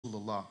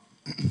Rasulullah.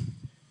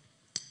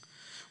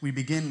 We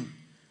begin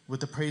with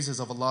the praises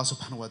of Allah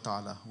subhanahu wa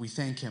ta'ala. We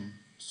thank Him.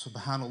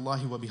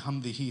 Subhanallah wa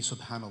bihamdihi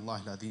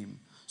subhanallah al-azim.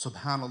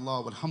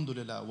 Subhanallah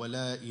walhamdulillah wa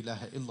la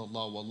ilaha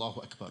illallah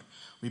wallahu akbar.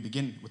 We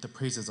begin with the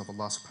praises of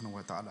Allah subhanahu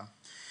wa ta'ala.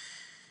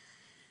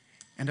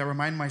 And I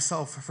remind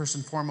myself, first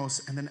and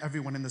foremost, and then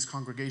everyone in this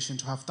congregation,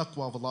 to have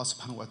taqwa of Allah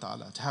subhanahu wa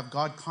ta'ala, to have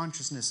God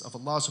consciousness of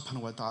Allah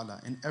subhanahu wa ta'ala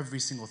in every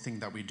single thing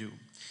that we do.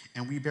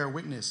 And we bear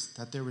witness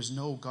that there is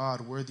no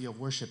God worthy of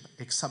worship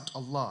except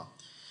Allah,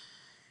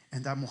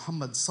 and that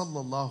Muhammad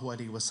sallallahu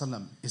alaihi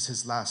wasallam is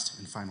his last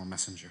and final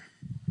messenger.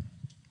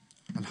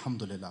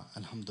 Alhamdulillah,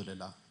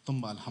 alhamdulillah,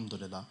 thumma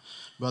alhamdulillah.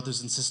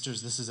 Brothers and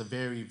sisters, this is a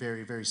very,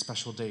 very, very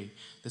special day.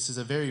 This is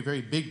a very,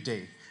 very big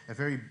day, a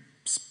very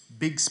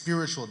big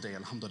spiritual day,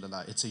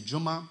 alhamdulillah. It's a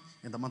Jumu'ah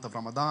in the month of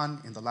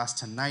Ramadan, in the last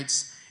 10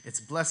 nights.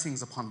 It's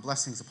blessings upon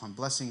blessings upon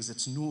blessings.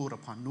 It's nur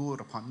upon nur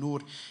upon nur.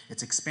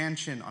 It's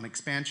expansion on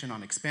expansion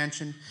on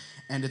expansion.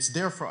 And it's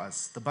there for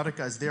us. The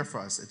barakah is there for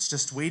us. It's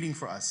just waiting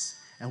for us.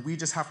 And we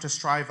just have to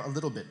strive a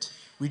little bit.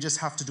 We just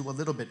have to do a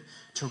little bit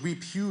to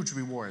reap huge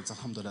rewards,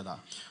 alhamdulillah.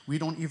 We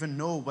don't even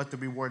know what the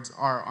rewards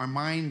are. Our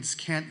minds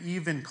can't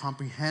even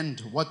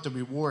comprehend what the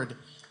reward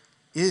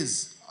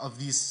is of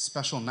these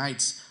special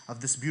nights, of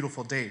this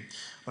beautiful day.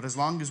 But as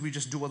long as we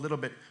just do a little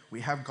bit,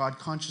 we have God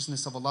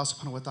consciousness of Allah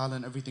subhanahu wa ta'ala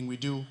in everything we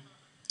do.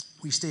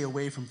 We stay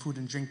away from food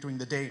and drink during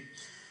the day.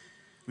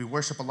 We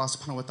worship Allah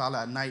subhanahu wa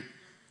ta'ala at night.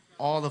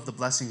 All of the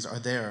blessings are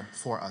there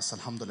for us,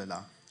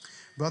 alhamdulillah.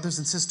 Brothers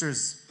and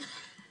sisters,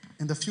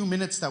 in the few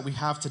minutes that we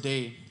have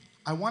today,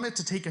 I wanted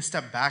to take a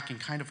step back and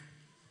kind of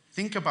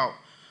think about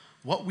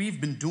what we've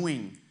been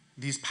doing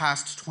these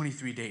past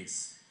 23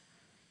 days,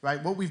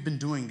 right? What we've been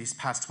doing these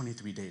past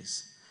 23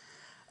 days.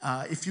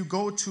 If you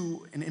go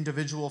to an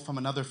individual from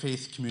another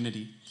faith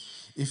community,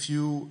 if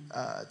you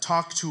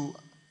talk to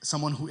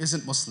someone who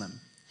isn't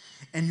Muslim,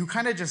 and you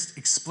kind of just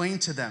explain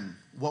to them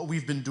what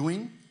we've been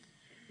doing,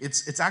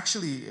 it's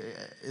actually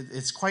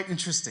quite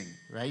interesting,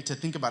 right? To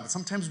think about it.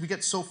 Sometimes we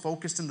get so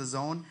focused in the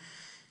zone,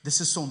 this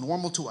is so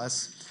normal to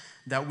us,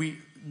 that we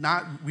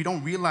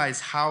don't realize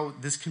how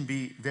this can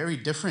be very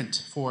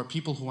different for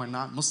people who are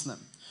not Muslim.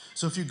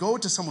 So if you go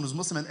to someone who's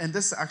Muslim, and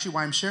this actually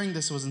why I'm sharing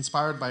this was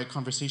inspired by a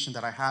conversation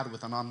that I had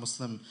with a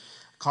non-Muslim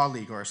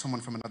colleague or someone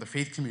from another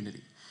faith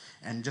community,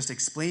 and just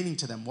explaining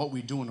to them what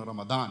we do in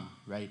Ramadan,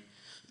 right?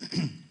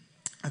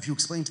 If you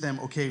explain to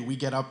them, okay, we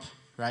get up,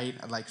 right,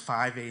 at like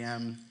 5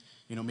 a.m.,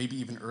 maybe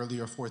even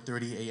earlier,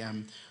 4:30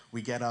 a.m.,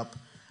 we get up.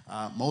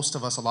 Most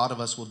of us, a lot of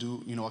us will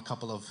do, a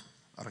couple of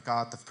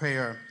rakat of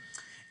prayer,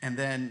 and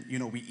then,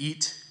 we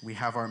eat, we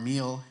have our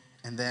meal,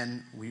 and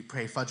then we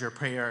pray Fajr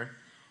prayer,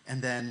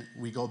 and then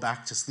we go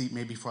back to sleep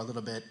maybe for a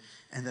little bit,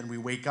 and then we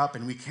wake up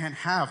and we can't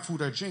have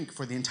food or drink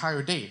for the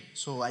entire day.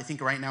 So I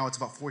think right now it's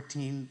about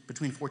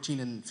between 14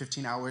 and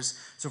 15 hours.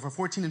 So for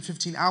 14 and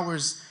 15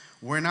 hours,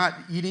 we're not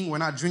eating, we're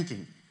not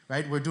drinking,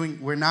 right?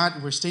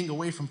 We're staying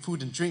away from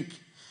food and drink.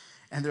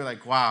 And they're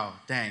like, wow,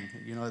 dang,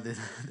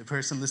 the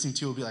person listening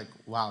to you will be like,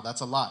 wow,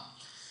 that's a lot.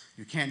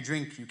 You can't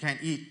drink, you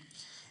can't eat.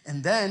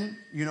 And then,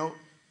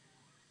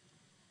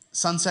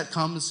 sunset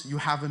comes, you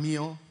have a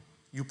meal,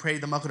 you pray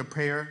the Maghrib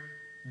prayer.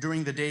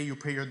 During the day, you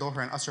pray your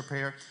Dhuhr and Asr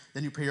prayer,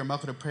 then you pray your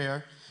Maghrib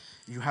prayer,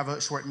 you have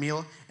a short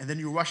meal, and then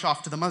you rush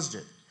off to the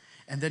masjid.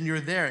 And then you're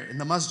there in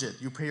the masjid,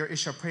 you pray your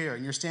Isha prayer,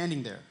 and you're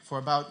standing there for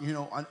about,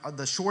 on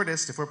the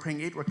shortest, if we're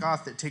praying 8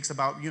 rakat, it takes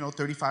about,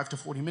 35 to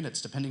 40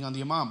 minutes, depending on the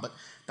imam, but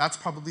that's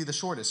probably the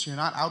shortest. You're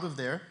not out of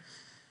there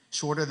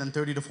shorter than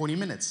 30 to 40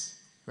 minutes,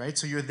 right?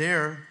 So you're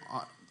there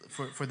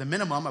for the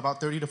minimum about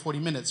 30 to 40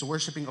 minutes,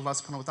 worshiping Allah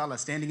subhanahu wa ta'ala,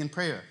 standing in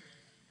prayer.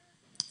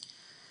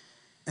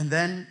 And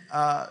then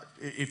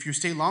if you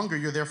stay longer,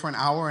 you're there for an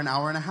hour and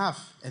a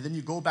half. And then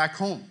you go back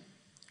home,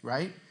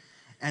 right?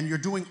 And you're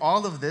doing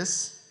all of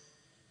this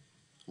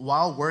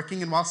while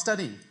working and while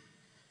studying.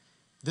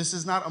 This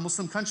is not a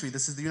Muslim country.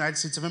 This is the United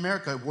States of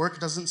America. Work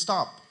doesn't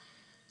stop.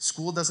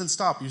 School doesn't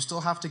stop. You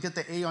still have to get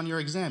the A on your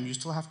exam. You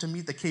still have to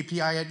meet the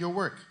KPI at your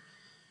work.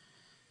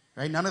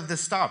 Right? None of this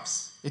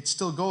stops. It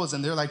still goes.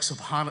 And they're like,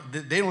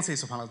 SubhanAllah. They don't say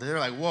SubhanAllah. They're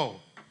like, whoa,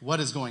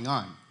 what is going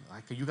on?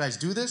 Like, you guys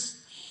do this?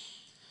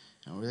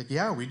 And we're like,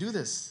 yeah, we do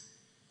this.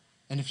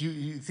 And if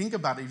you think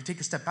about it, if you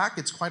take a step back,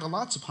 it's quite a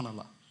lot,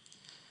 subhanAllah.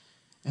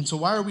 And so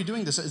why are we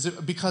doing this? Is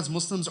it because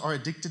Muslims are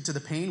addicted to the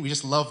pain? We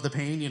just love the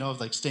pain, of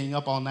like staying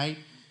up all night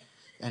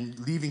and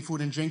leaving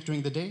food and drink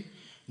during the day?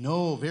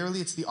 No,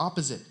 verily it's the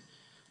opposite.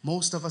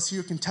 Most of us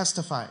here can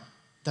testify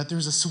that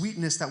there's a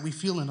sweetness that we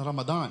feel in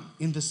Ramadan,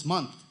 in this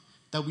month,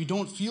 that we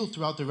don't feel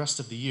throughout the rest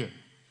of the year.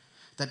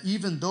 That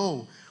even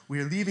though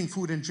we're leaving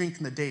food and drink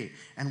in the day,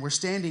 and we're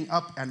standing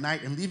up at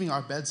night and leaving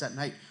our beds at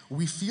night,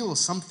 we feel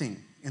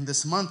something in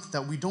this month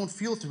that we don't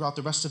feel throughout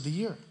the rest of the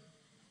year.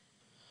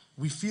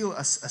 We feel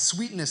a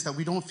sweetness that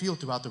we don't feel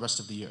throughout the rest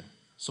of the year.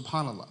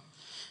 SubhanAllah.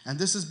 And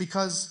this is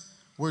because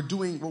we're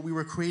doing what we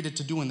were created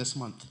to do in this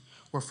month.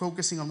 We're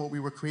focusing on what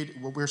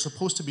we're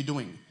supposed to be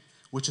doing,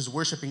 which is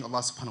worshiping Allah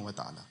subhanahu wa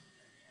ta'ala.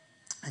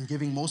 And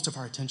giving most of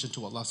our attention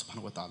to Allah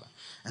subhanahu wa ta'ala.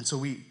 And so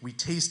we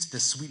taste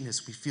this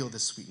sweetness, we feel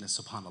this sweetness,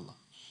 subhanAllah.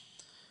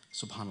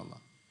 Subhanallah.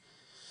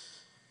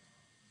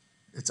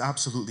 It's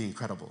absolutely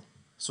incredible.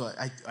 So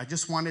I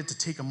just wanted to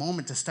take a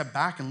moment to step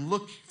back and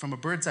look from a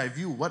bird's eye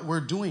view what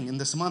we're doing in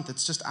this month.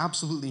 It's just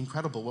absolutely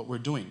incredible what we're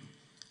doing.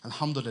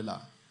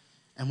 Alhamdulillah.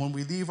 And when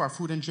we leave our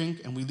food and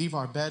drink and we leave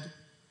our bed,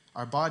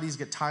 our bodies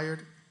get tired,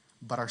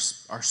 but our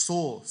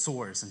soul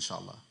soars,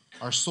 inshallah.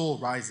 Our soul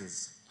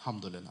rises,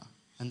 alhamdulillah.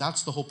 And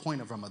that's the whole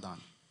point of Ramadan,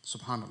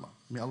 subhanallah.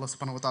 May Allah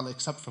subhanahu wa ta'ala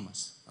accept from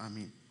us.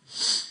 Ameen.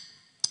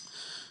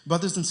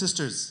 Brothers and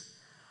sisters,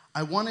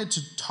 I wanted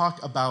to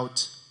talk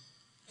about,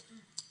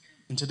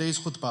 in today's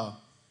khutbah,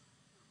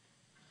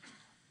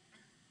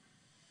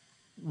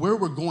 where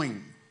we're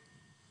going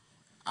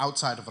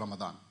outside of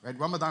Ramadan, right?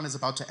 Ramadan is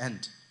about to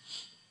end.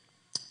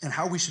 And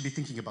how we should be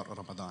thinking about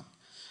Ramadan.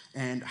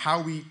 And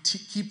how we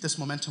keep this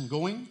momentum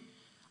going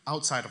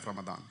outside of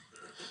Ramadan.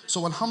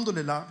 So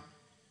alhamdulillah,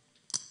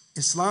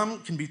 Islam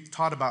can be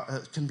thought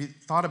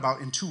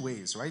about in two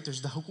ways, right?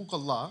 There's the huquq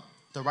Allah,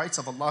 the rights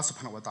of Allah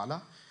subhanahu wa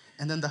ta'ala,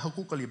 and then the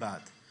huquq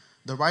al-ibad,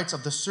 the rights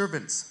of the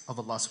servants of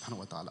Allah subhanahu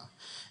wa ta'ala.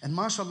 And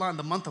mashallah, in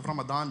the month of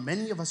Ramadan,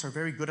 many of us are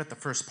very good at the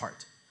first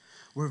part.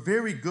 We're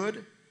very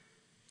good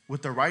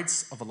with the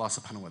rights of Allah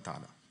subhanahu wa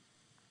ta'ala.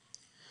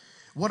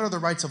 What are the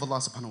rights of Allah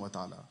subhanahu wa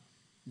ta'ala?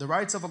 The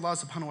rights of Allah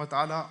subhanahu wa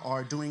ta'ala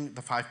are doing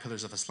the 5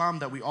 pillars of Islam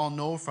that we all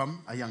know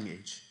from a young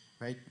age,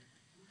 right?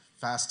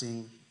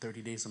 Fasting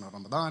 30 days in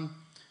Ramadan,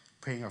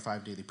 praying our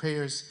 5 daily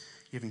prayers,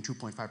 giving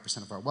 2.5%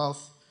 of our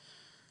wealth.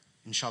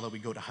 Inshallah, we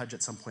go to Hajj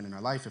at some point in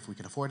our life if we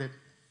can afford it.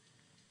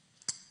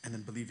 And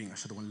then believing,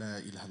 Ashhadu an la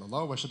ilaha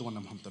illallah wa ashhadu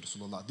anna Muhammadan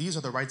Rasulullah. These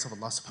are the rights of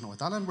Allah subhanahu wa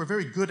ta'ala, and we're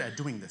very good at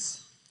doing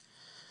this.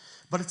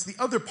 But it's the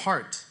other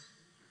part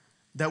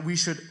that we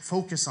should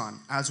focus on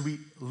as we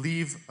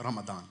leave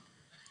Ramadan,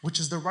 which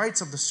is the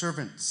rights of the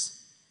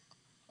servants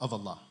of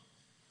Allah.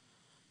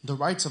 The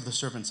rights of the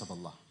servants of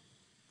Allah.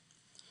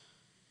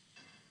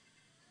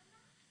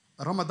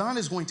 Ramadan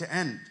is going to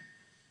end,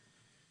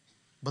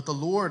 but the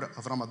Lord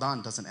of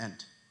Ramadan doesn't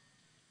end.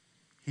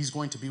 He's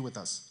going to be with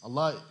us.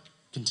 Allah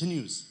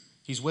continues.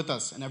 He's with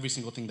us in every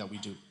single thing that we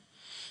do.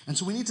 And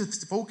so we need to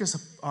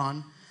focus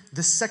on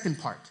this second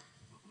part.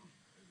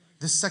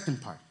 This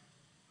second part,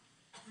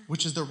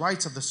 which is the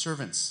rights of the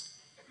servants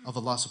of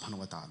Allah subhanahu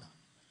wa ta'ala.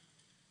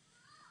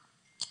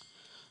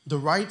 The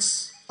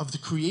rights of the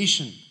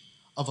creation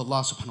of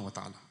Allah subhanahu wa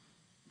ta'ala.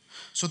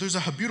 So there's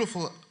a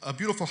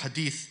beautiful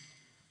hadith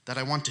that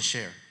I want to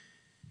share.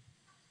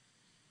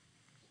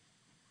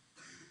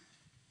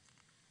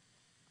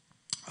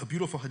 A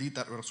beautiful hadith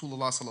that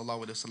Rasulullah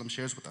sallallahu alaihi wasallam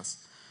shares with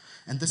us.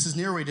 And this is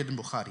narrated in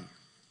Bukhari.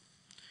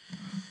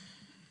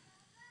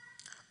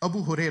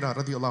 Abu Hurairah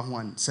radiallahu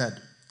anhu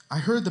said, I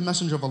heard the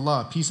Messenger of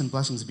Allah, peace and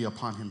blessings be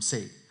upon him,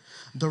 say,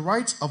 the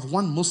rights of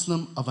one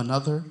Muslim of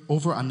another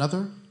over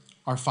another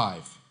are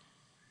 5.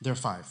 They're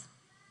 5.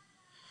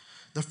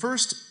 The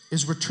first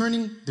is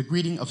returning the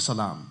greeting of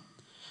salam.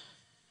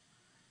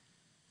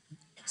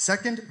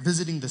 Second,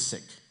 visiting the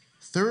sick.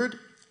 Third,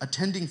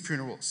 attending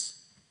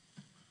funerals.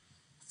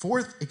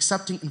 Fourth,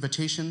 accepting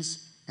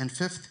invitations. And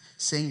fifth,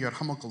 saying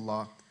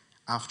Yarhamakallah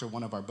after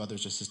one of our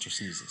brothers or sisters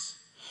sneezes.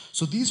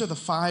 So these are the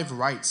 5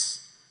 rights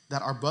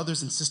that our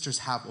brothers and sisters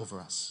have over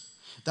us,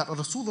 that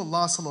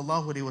Rasulullah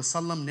sallallahu alaihi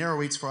wasallam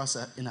narrates for us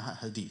in a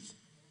hadith,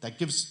 that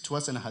gives to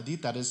us in a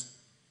hadith that is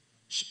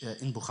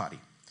in Bukhari.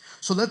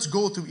 So let's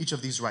go through each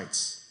of these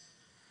rights.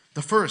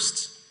 The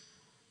first,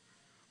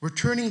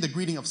 returning the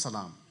greeting of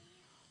salam.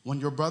 When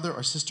your brother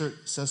or sister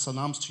says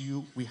salams to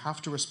you, we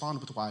have to respond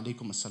with wa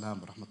alaikum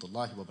assalam wa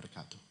rahmatullahi wa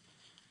barakatuh.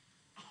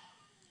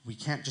 We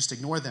can't just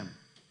ignore them.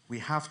 We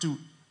have to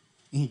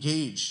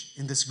engage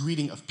in this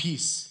greeting of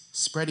peace,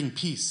 spreading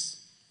peace.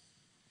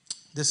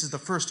 This is the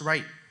first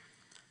right.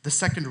 The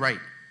second right,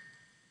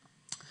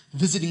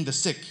 visiting the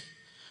sick.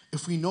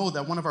 If we know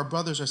that one of our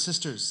brothers or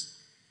sisters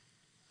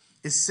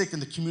is sick in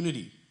the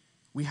community,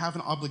 we have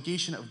an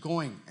obligation of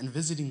going and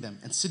visiting them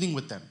and sitting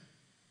with them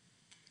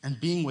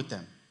and being with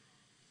them.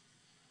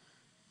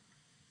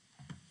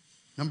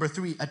 Number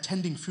 3,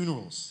 attending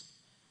funerals.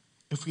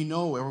 If we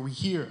know or we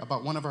hear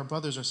about one of our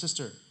brothers or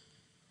sister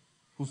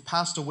who've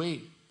passed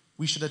away,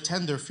 we should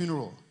attend their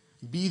funeral,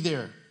 be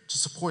there to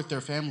support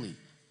their family,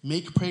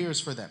 make prayers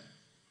for them.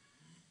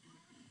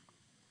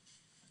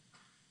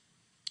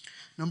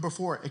 Number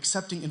 4,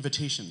 accepting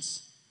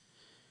invitations.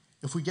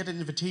 If we get an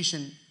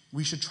invitation,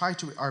 we should try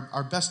to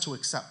our best to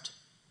accept.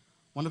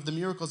 One of the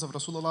miracles of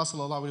Rasulullah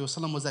sallallahu alaihi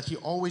wasallam was that he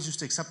always used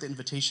to accept the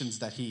invitations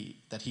that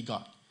he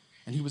got.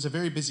 And he was a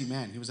very busy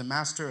man. He was a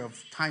master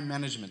of time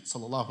management,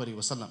 sallallahu alaihi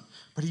wasallam.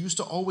 But he used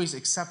to always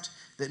accept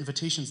the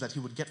invitations that he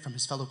would get from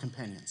his fellow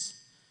companions.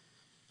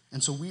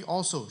 And so we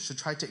also should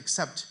try to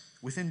accept,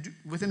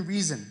 within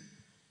reason,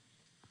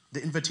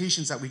 the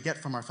invitations that we get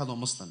from our fellow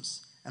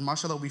Muslims. And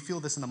mashallah, we feel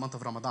this in the month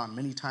of Ramadan.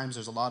 Many times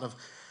there's a lot of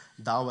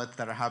da'wat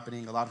that are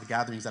happening, a lot of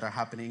gatherings that are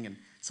happening, and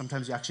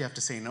sometimes you actually have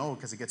to say no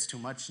because it gets too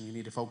much and you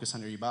need to focus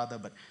on your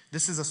ibadah. But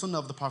this is a sunnah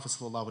of the Prophet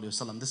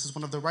ﷺ. This is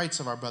one of the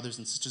rights of our brothers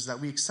and sisters, that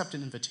we accept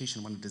an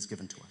invitation when it is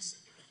given to us.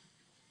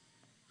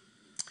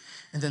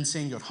 And then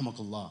saying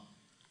Yarhamakallah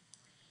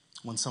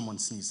when someone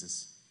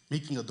sneezes,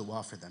 making a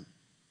dua for them.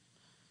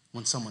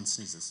 when someone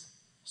sneezes.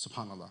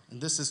 SubhanAllah.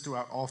 And this is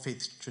throughout all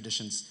faith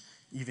traditions,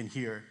 even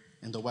here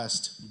in the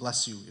West.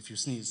 Bless you if you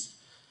sneeze.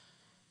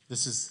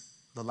 This is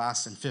the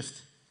last and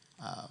fifth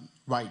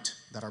right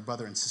that our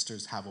brother and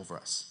sisters have over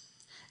us.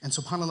 And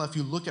SubhanAllah, if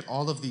you look at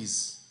all of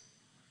these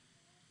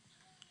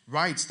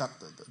rights that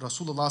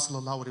Rasulullah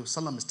sallallahu alaihi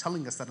wasallam is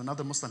telling us that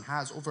another Muslim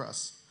has over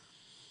us,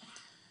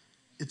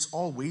 it's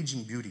all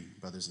waging beauty,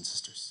 brothers and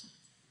sisters.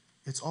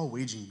 It's all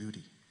waging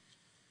beauty.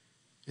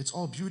 It's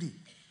all beauty.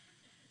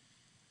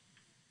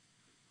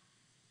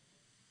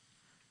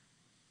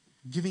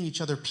 Giving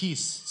each other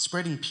peace,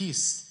 spreading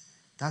peace,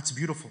 that's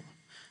beautiful.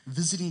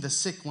 Visiting the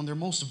sick when they're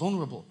most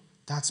vulnerable,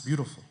 that's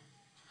beautiful.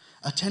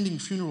 Attending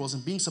funerals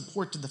and being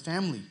support to the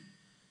family,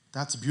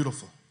 that's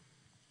beautiful.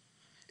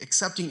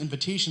 Accepting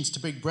invitations to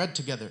break bread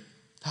together,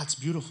 that's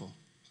beautiful.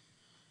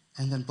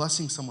 And then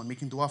blessing someone,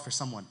 making dua for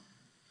someone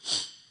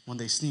when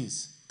they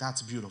sneeze,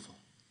 that's beautiful.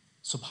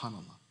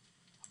 SubhanAllah.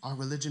 Our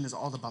religion is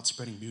all about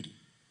spreading beauty.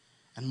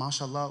 And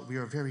mashallah, we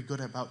are very good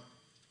about,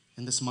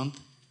 in this month,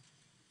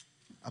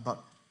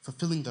 about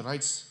fulfilling the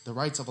rights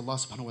of Allah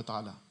subhanahu wa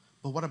ta'ala.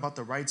 But what about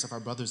the rights of our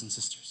brothers and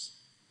sisters?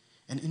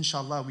 And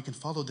inshallah, we can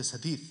follow this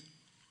hadith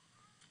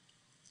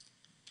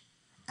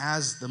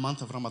as the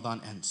month of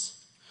Ramadan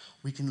ends.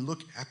 We can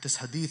look at this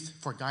hadith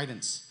for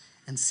guidance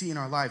and see in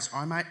our lives,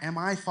 am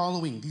I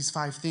following these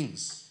 5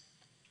 things?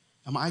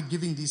 Am I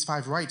giving these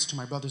 5 rights to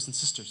my brothers and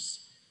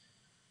sisters?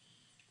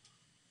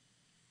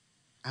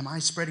 Am I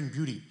spreading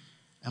beauty?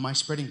 Am I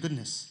spreading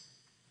goodness?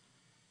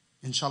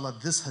 Inshallah,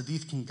 this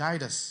hadith can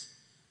guide us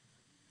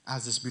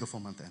as this beautiful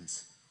month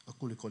ends.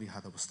 أقول قولي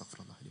هذا واستغفر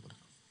الله لي ولكم.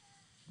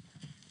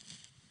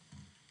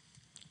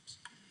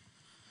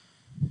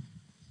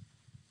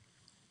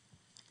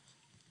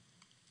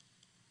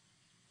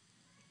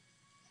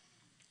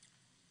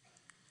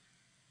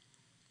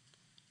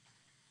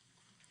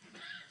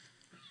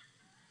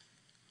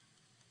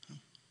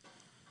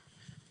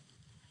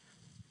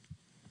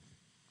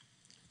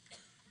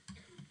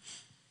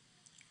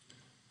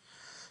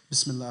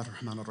 بسم الله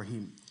الرحمن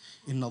الرحيم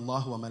إن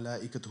الله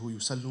وملائكته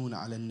يصلون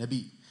على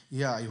النبي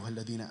يا أيها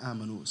الذين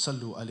آمنوا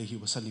صلوا عليه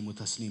وسلموا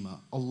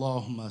تسليما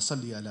اللهم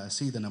صل على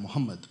سيدنا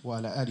محمد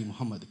وعلى آل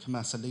محمد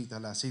كما صليت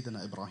على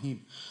سيدنا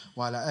إبراهيم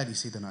وعلى آل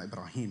سيدنا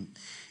إبراهيم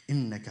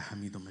إنك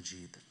حميد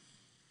مجيد.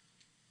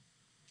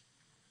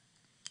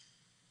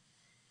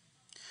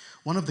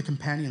 One of the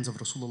companions of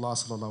Rasulullah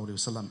sallallahu alaihi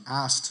wasallam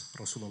asked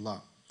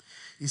Rasulullah,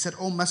 he said,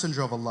 O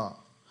Messenger of Allah,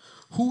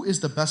 who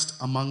is the best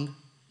among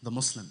the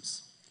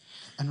Muslims?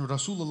 And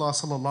Rasulullah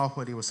sallallahu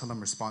alaihi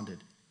wasallam responded,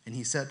 and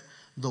he said,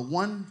 the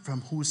one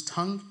from whose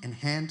tongue and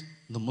hand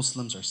the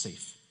Muslims are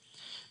safe.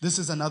 This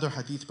is another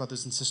hadith,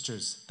 brothers and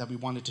sisters, that we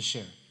wanted to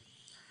share.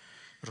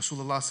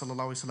 Rasulullah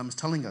sallallahu alaihi wasallam is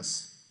telling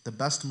us the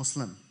best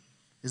Muslim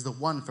is the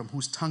one from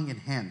whose tongue and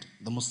hand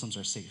the Muslims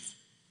are safe.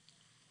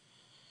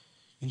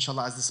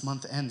 Inshallah, as this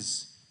month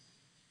ends,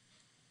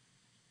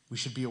 we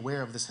should be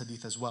aware of this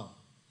hadith as well.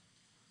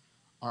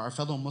 Are our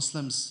fellow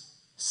Muslims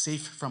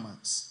safe from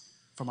us,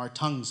 from our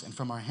tongues and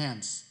from our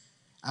hands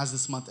as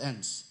this month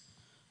ends?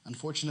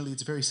 Unfortunately,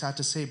 it's very sad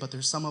to say, but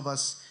there's some of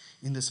us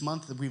in this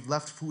month that we've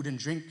left food and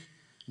drink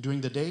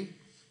during the day,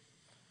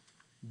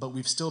 but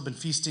we've still been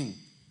feasting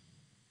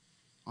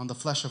on the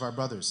flesh of our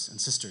brothers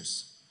and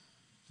sisters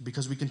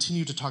because we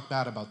continue to talk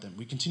bad about them.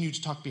 We continue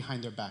to talk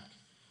behind their back.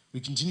 We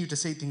continue to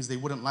say things they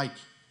wouldn't like.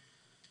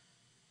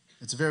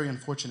 It's very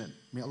unfortunate.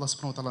 May Allah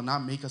subhanahu wa ta'ala not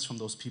make us from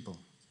those people.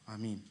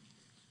 Ameen.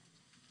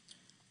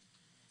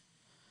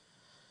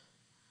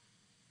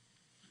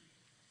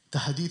 The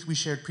hadith we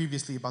shared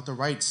previously about the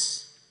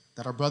rights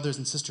that our brothers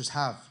and sisters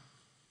have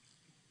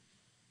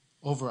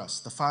over us,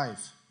 the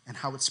 5, and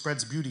how it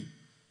spreads beauty.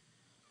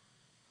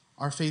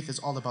 Our faith is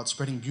all about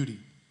spreading beauty.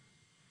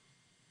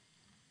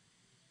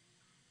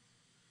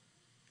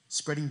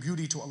 Spreading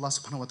beauty to Allah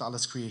subhanahu wa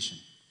ta'ala's creation.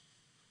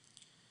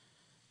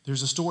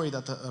 There's a story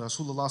that the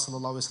Rasulullah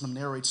sallallahu alaihi wasallam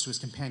narrates to his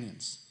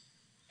companions.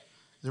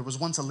 There was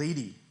once a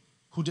lady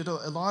who did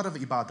a lot of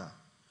ibadah.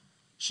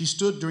 She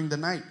stood during the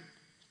night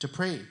to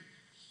pray,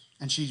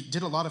 and she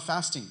did a lot of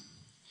fasting.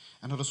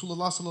 And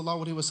Rasulullah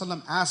sallallahu alaihi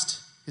wasallam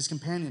asked his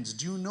companions,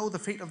 do you know the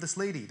fate of this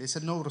lady? They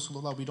said, no,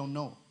 Rasulullah, we don't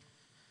know.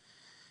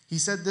 He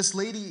said, this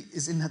lady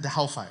is in the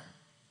hellfire.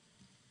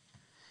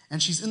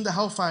 And she's in the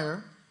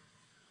hellfire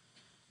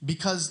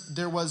because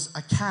there was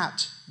a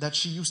cat that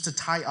she used to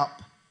tie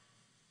up.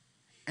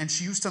 And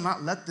she used to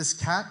not let this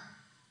cat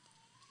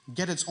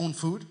get its own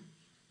food.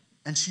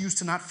 And she used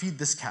to not feed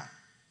this cat.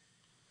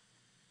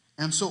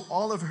 And so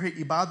all of her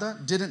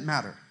ibadah didn't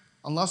matter.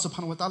 Allah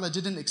subhanahu wa ta'ala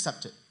didn't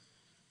accept it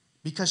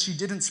because she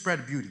didn't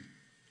spread beauty.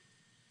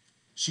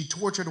 She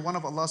tortured one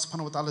of Allah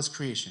subhanahu wa ta'ala's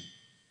creation.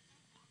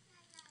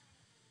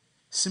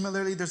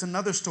 Similarly, there's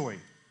another story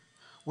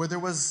where there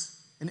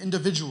was an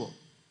individual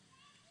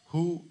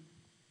who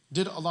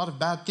did a lot of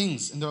bad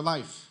things in their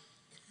life.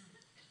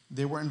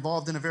 They were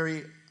involved in a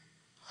very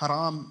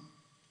haram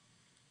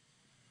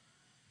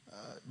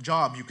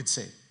job, you could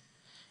say.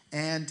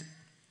 And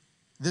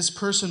this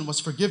person was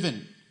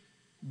forgiven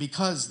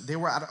because they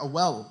were at a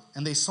well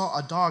and they saw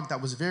a dog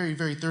that was very,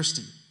 very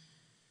thirsty.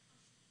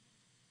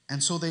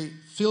 And so they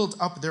filled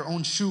up their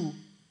own shoe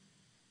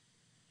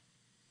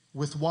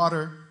with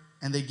water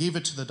and they gave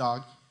it to the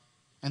dog,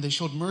 and they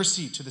showed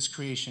mercy to this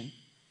creation,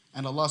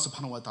 and Allah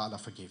subhanahu wa ta'ala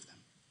forgave them.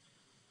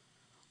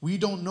 We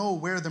don't know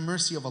where the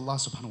mercy of Allah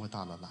subhanahu wa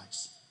ta'ala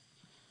lies.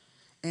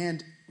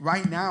 And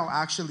right now,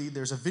 actually,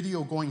 there's a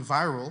video going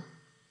viral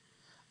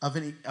of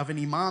an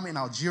imam in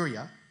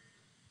Algeria,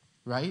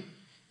 right?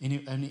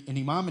 An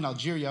imam in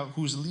Algeria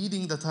who's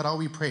leading the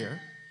Taraweeh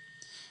prayer,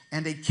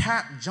 and a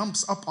cat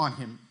jumps up on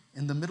him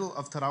in the middle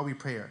of Taraweeh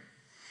prayer,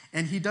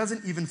 and he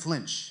doesn't even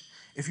flinch.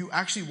 If you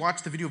actually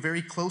watch the video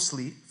very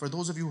closely, for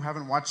those of you who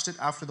haven't watched it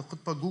after the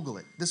khutbah, Google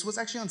it. This was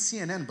actually on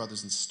CNN,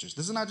 brothers and sisters.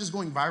 This is not just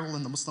going viral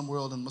in the Muslim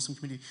world and Muslim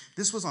community.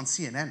 This was on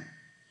CNN.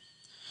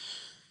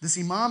 This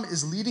imam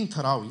is leading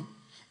Taraweeh,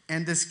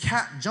 and this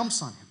cat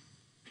jumps on him.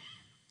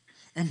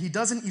 And he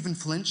doesn't even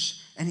flinch,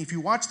 and if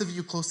you watch the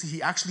video closely,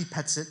 he actually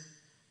pets it,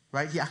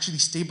 right? He actually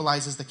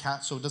stabilizes the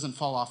cat so it doesn't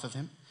fall off of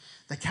him.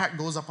 The cat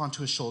goes up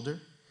onto his shoulder,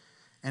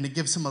 and it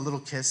gives him a little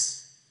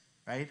kiss,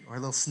 right? Or a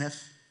little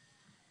sniff.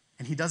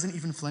 And he doesn't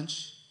even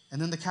flinch,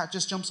 and then the cat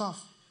just jumps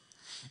off.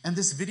 And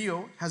this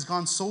video has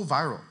gone so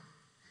viral.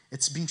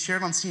 It's being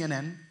shared on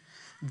CNN.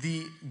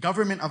 The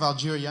government of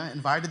Algeria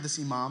invited this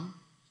imam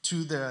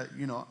to the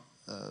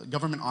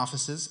government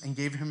offices and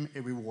gave him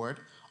a reward.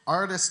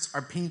 Artists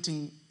are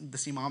painting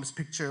this imam's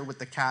picture with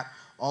the cat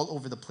all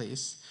over the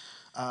place.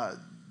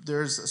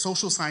 There's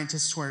social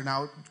scientists who are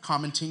now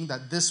commenting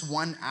that this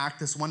one act,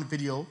 this one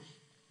video,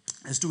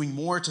 is doing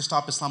more to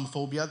stop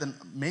Islamophobia than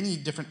many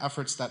different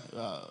efforts that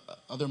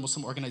other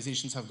Muslim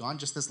organizations have gone,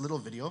 just this little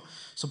video.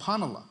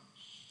 SubhanAllah.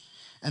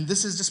 And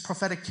this is just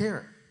prophetic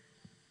care.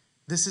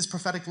 This is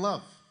prophetic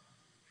love.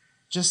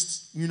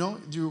 Just,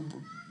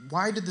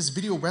 why did this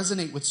video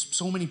resonate with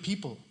so many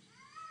people?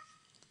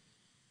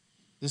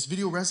 This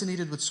video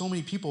resonated with so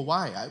many people.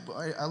 Why?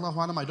 Allahu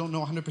Alam, I don't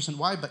know 100%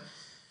 why, but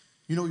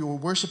you were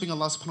worshiping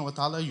Allah subhanahu wa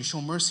ta'ala, you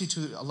show mercy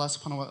to Allah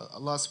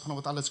subhanahu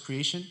wa ta'ala's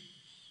creation,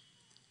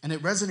 and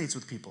it resonates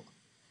with people,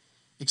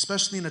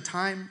 especially in a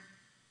time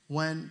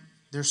when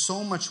there's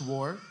so much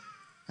war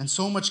and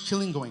so much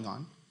killing going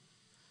on,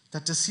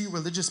 that to see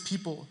religious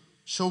people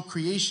show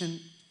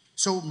creation,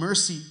 show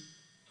mercy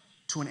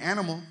to an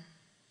animal,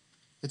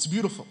 it's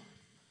beautiful.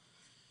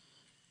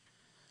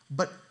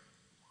 But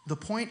the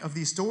point of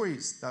these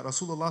stories that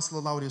Rasulullah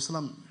sallallahu alaihi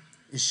wasallam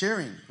is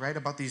sharing, right,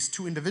 about these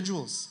two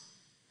individuals,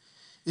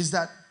 is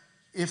that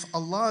if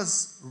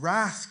Allah's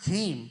wrath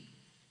came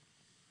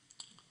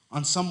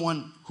on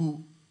someone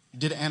who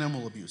did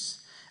animal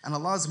abuse, and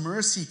Allah's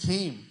mercy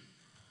came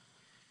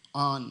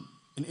on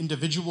an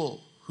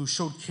individual who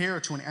showed care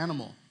to an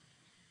animal,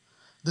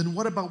 then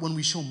what about when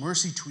we show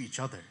mercy to each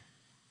other?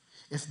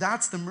 If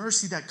that's the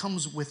mercy that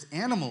comes with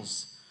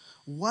animals,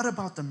 what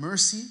about the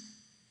mercy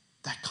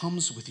that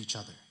comes with each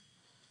other?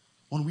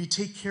 When we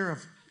take care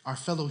of our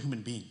fellow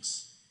human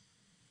beings,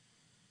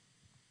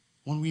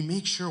 when we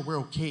make sure we're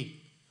okay,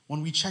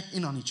 when we check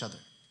in on each other,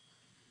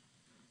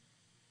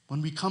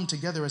 when we come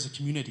together as a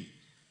community,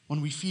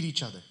 when we feed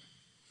each other,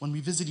 when we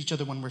visit each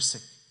other when we're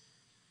sick.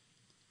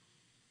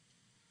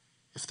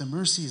 If the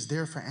mercy is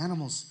there for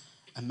animals,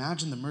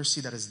 imagine the mercy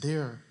that is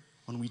there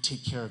when we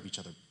take care of each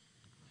other.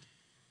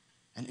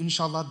 And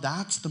inshallah,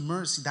 that's the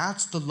mercy,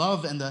 that's the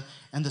love and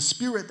the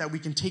spirit that we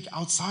can take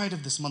outside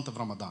of this month of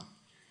Ramadan.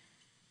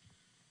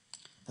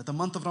 That the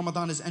month of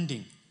Ramadan is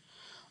ending.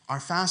 Our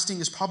fasting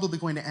is probably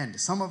going to end.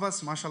 Some of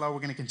us, mashallah, we're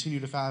going to continue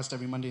to fast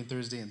every Monday and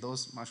Thursday, and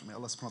those, mashallah, may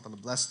Allah subhanahu wa ta'ala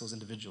bless those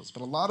individuals.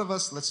 But a lot of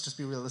us, let's just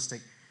be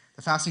realistic,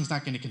 the fasting is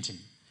not going to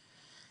continue.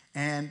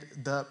 And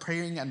the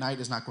praying at night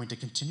is not going to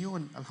continue,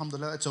 and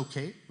alhamdulillah, it's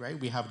okay, right?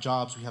 We have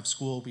jobs, we have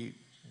school,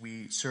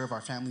 we serve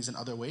our families in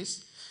other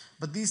ways.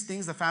 But these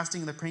things, the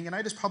fasting and the praying at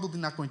night, is probably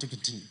not going to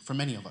continue for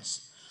many of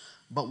us.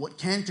 But what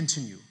can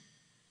continue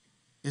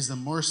is the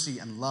mercy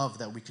and love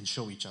that we can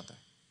show each other,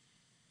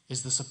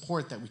 is the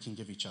support that we can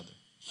give each other,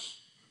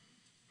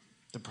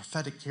 the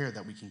prophetic care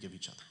that we can give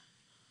each other.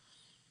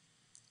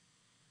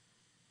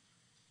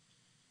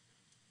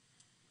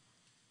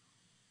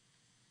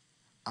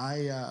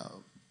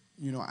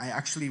 I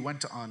actually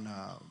went on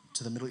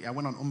to the Middle East. I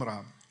went on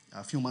Umrah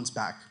a few months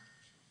back,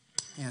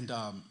 and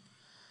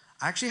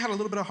I actually had a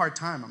little bit of a hard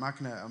time. I'm not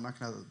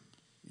gonna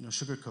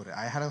sugarcoat it.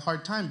 I had a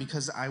hard time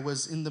because I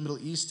was in the Middle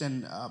East,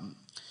 and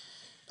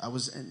I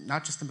was in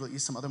not just the Middle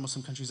East, some other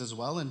Muslim countries as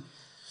well, and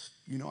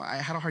I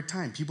had a hard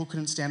time. People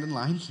couldn't stand in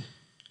line.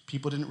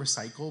 People didn't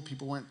recycle.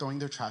 People weren't throwing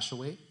their trash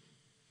away.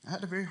 I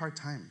had a very hard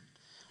time.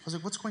 I was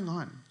like, what's going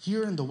on?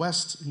 Here in the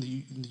West, in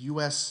the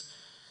US,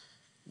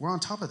 we're on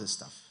top of this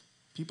stuff.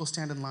 People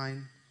stand in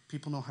line.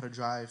 People know how to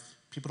drive.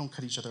 People don't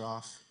cut each other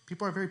off.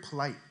 People are very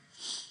polite.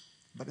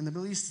 But in the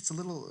Middle East,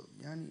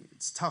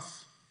 it's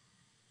tough.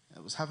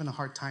 I was having a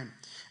hard time.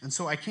 And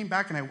so I came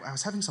back, and I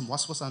was having some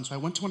waswasa, and so I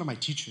went to one of my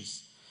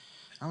teachers.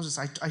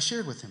 I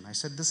shared with him. I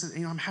said,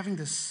 I'm having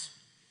this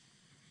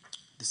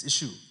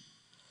issue.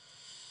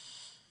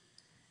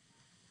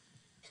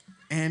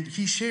 And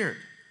he shared.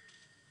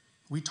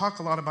 We talk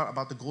a lot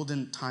about the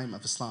golden time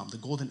of Islam, the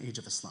golden age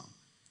of Islam.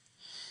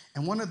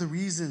 And one of the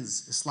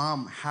reasons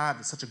Islam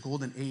had such a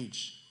golden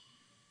age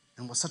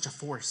and was such a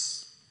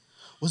force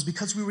was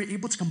because we were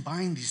able to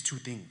combine these two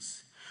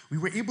things. We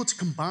were able to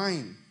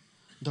combine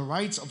the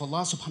rights of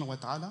Allah subhanahu wa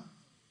ta'ala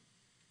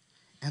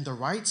and the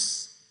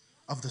rights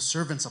of the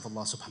servants of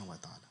Allah subhanahu wa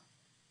ta'ala.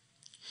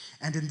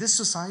 And in this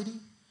society,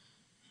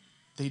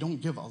 they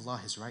don't give Allah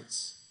His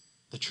rights.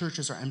 The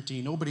churches are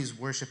empty, nobody's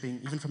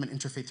worshiping, even from an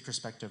interfaith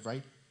perspective,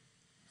 right?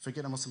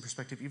 Forget a Muslim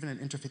perspective, even an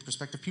interfaith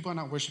perspective, people are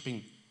not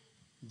worshiping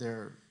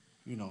their,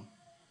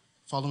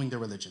 following their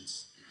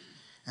religions.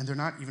 And they're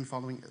not even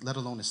following, let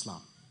alone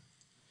Islam.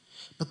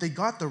 But they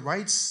got the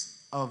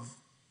rights of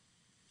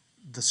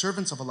the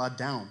servants of Allah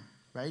down,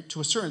 right? To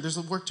a certain, there's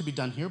a work to be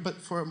done here, but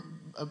for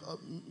a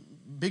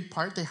big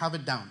part, they have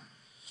it down.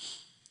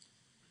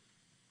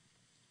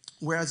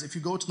 Whereas if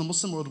you go to the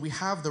Muslim world, we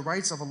have the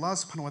rights of Allah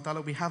subhanahu wa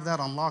ta'ala, we have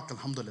that unlocked,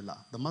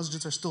 alhamdulillah. The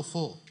masjids are still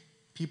full.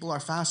 People are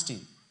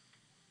fasting.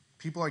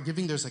 People are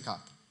giving their zakat.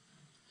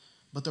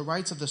 But the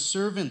rights of the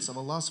servants of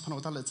Allah subhanahu wa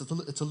ta'ala,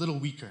 it's a little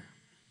weaker.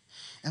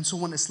 And so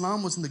when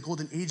Islam was in the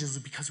golden ages, it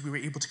was because we were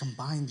able to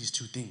combine these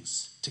two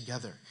things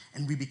together,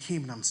 and we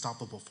became an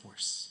unstoppable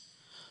force.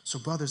 So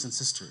brothers and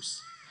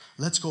sisters,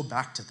 let's go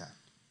back to that.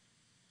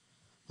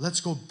 Let's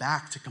go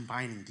back to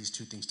combining these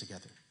two things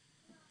together.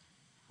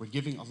 We're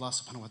giving Allah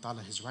subhanahu wa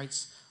ta'ala His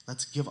rights.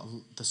 Let's give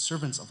the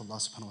servants of Allah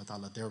subhanahu wa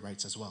ta'ala their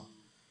rights as well.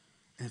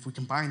 And if we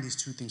combine these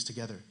two things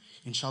together,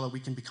 inshallah, we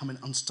can become an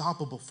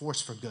unstoppable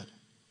force for good.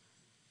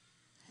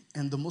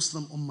 And the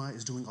Muslim Ummah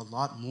is doing a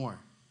lot more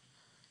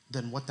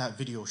than what that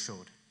video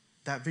showed.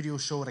 That video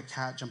showed a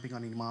cat jumping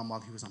on an imam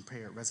while he was on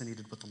prayer. It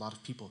resonated with a lot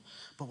of people.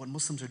 But what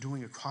Muslims are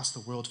doing across the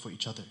world for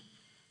each other,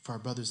 for our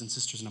brothers and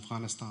sisters in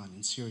Afghanistan,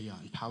 in Syria,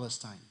 in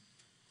Palestine,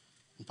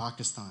 in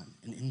Pakistan,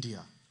 in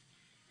India,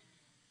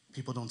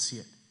 people don't see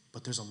it.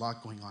 But there's a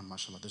lot going on,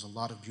 mashallah. There's a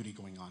lot of beauty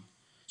going on.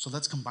 So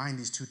let's combine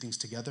these two things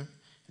together,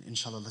 and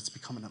inshallah, let's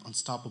become an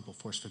unstoppable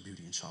force for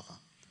beauty, inshallah.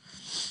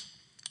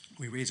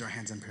 We raise our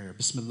hands in prayer.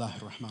 Bismillahir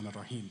Rahmanir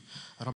Rahim.